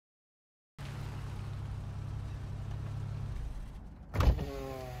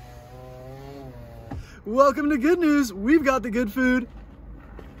Welcome to Good News. We've got the good food.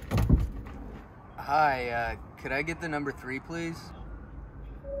 Hi, could I get the number 3, please?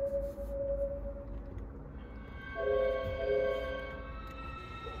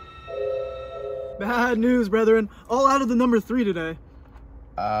 Bad news, brethren. All out of the number 3 today.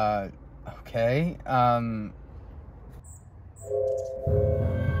 Okay,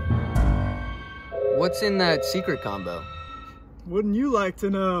 what's in that secret combo? Wouldn't you like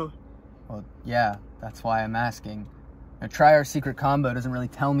to know? Well, yeah, that's why I'm asking. Now, try our secret combo doesn't really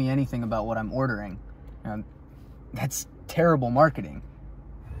tell me anything about what I'm ordering. That's terrible marketing.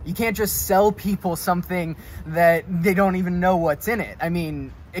 You can't just sell people something that they don't even know what's in it. I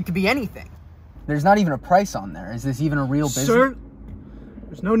mean, it could be anything. There's not even a price on there. Is this even a real business? Sir,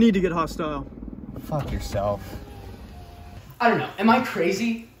 there's no need to get hostile. Fuck yourself. I don't know. Am I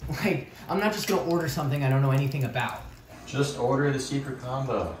crazy? Like, I'm not just gonna order something I don't know anything about. Just order the secret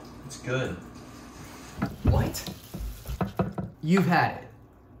combo. It's good. What? You've had it.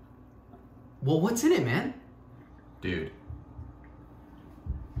 Well, what's in it, man? Dude.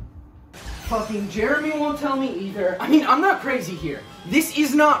 Fucking Jeremy won't tell me either. I mean, I'm not crazy here. This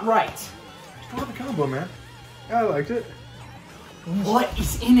is not right. Just order the combo, man. I liked it. What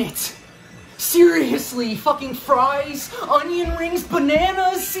is in it? Seriously, fucking fries, onion rings,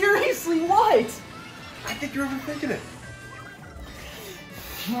 bananas? Seriously, what? I think you're overthinking it.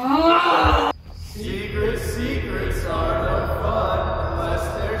 Secrets are no fun unless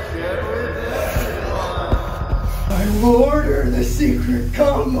they're shared with everyone. I will order the secret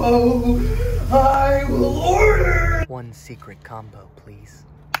combo. I will order one secret combo, please.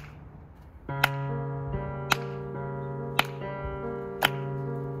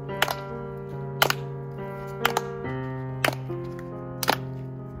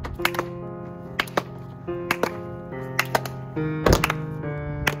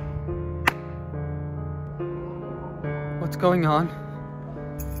 What's going on?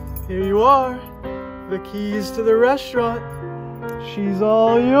 Here you are. The keys to the restaurant. She's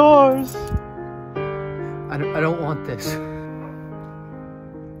all yours. I don't want this.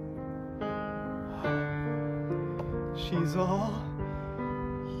 She's all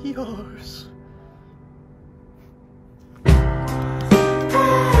yours.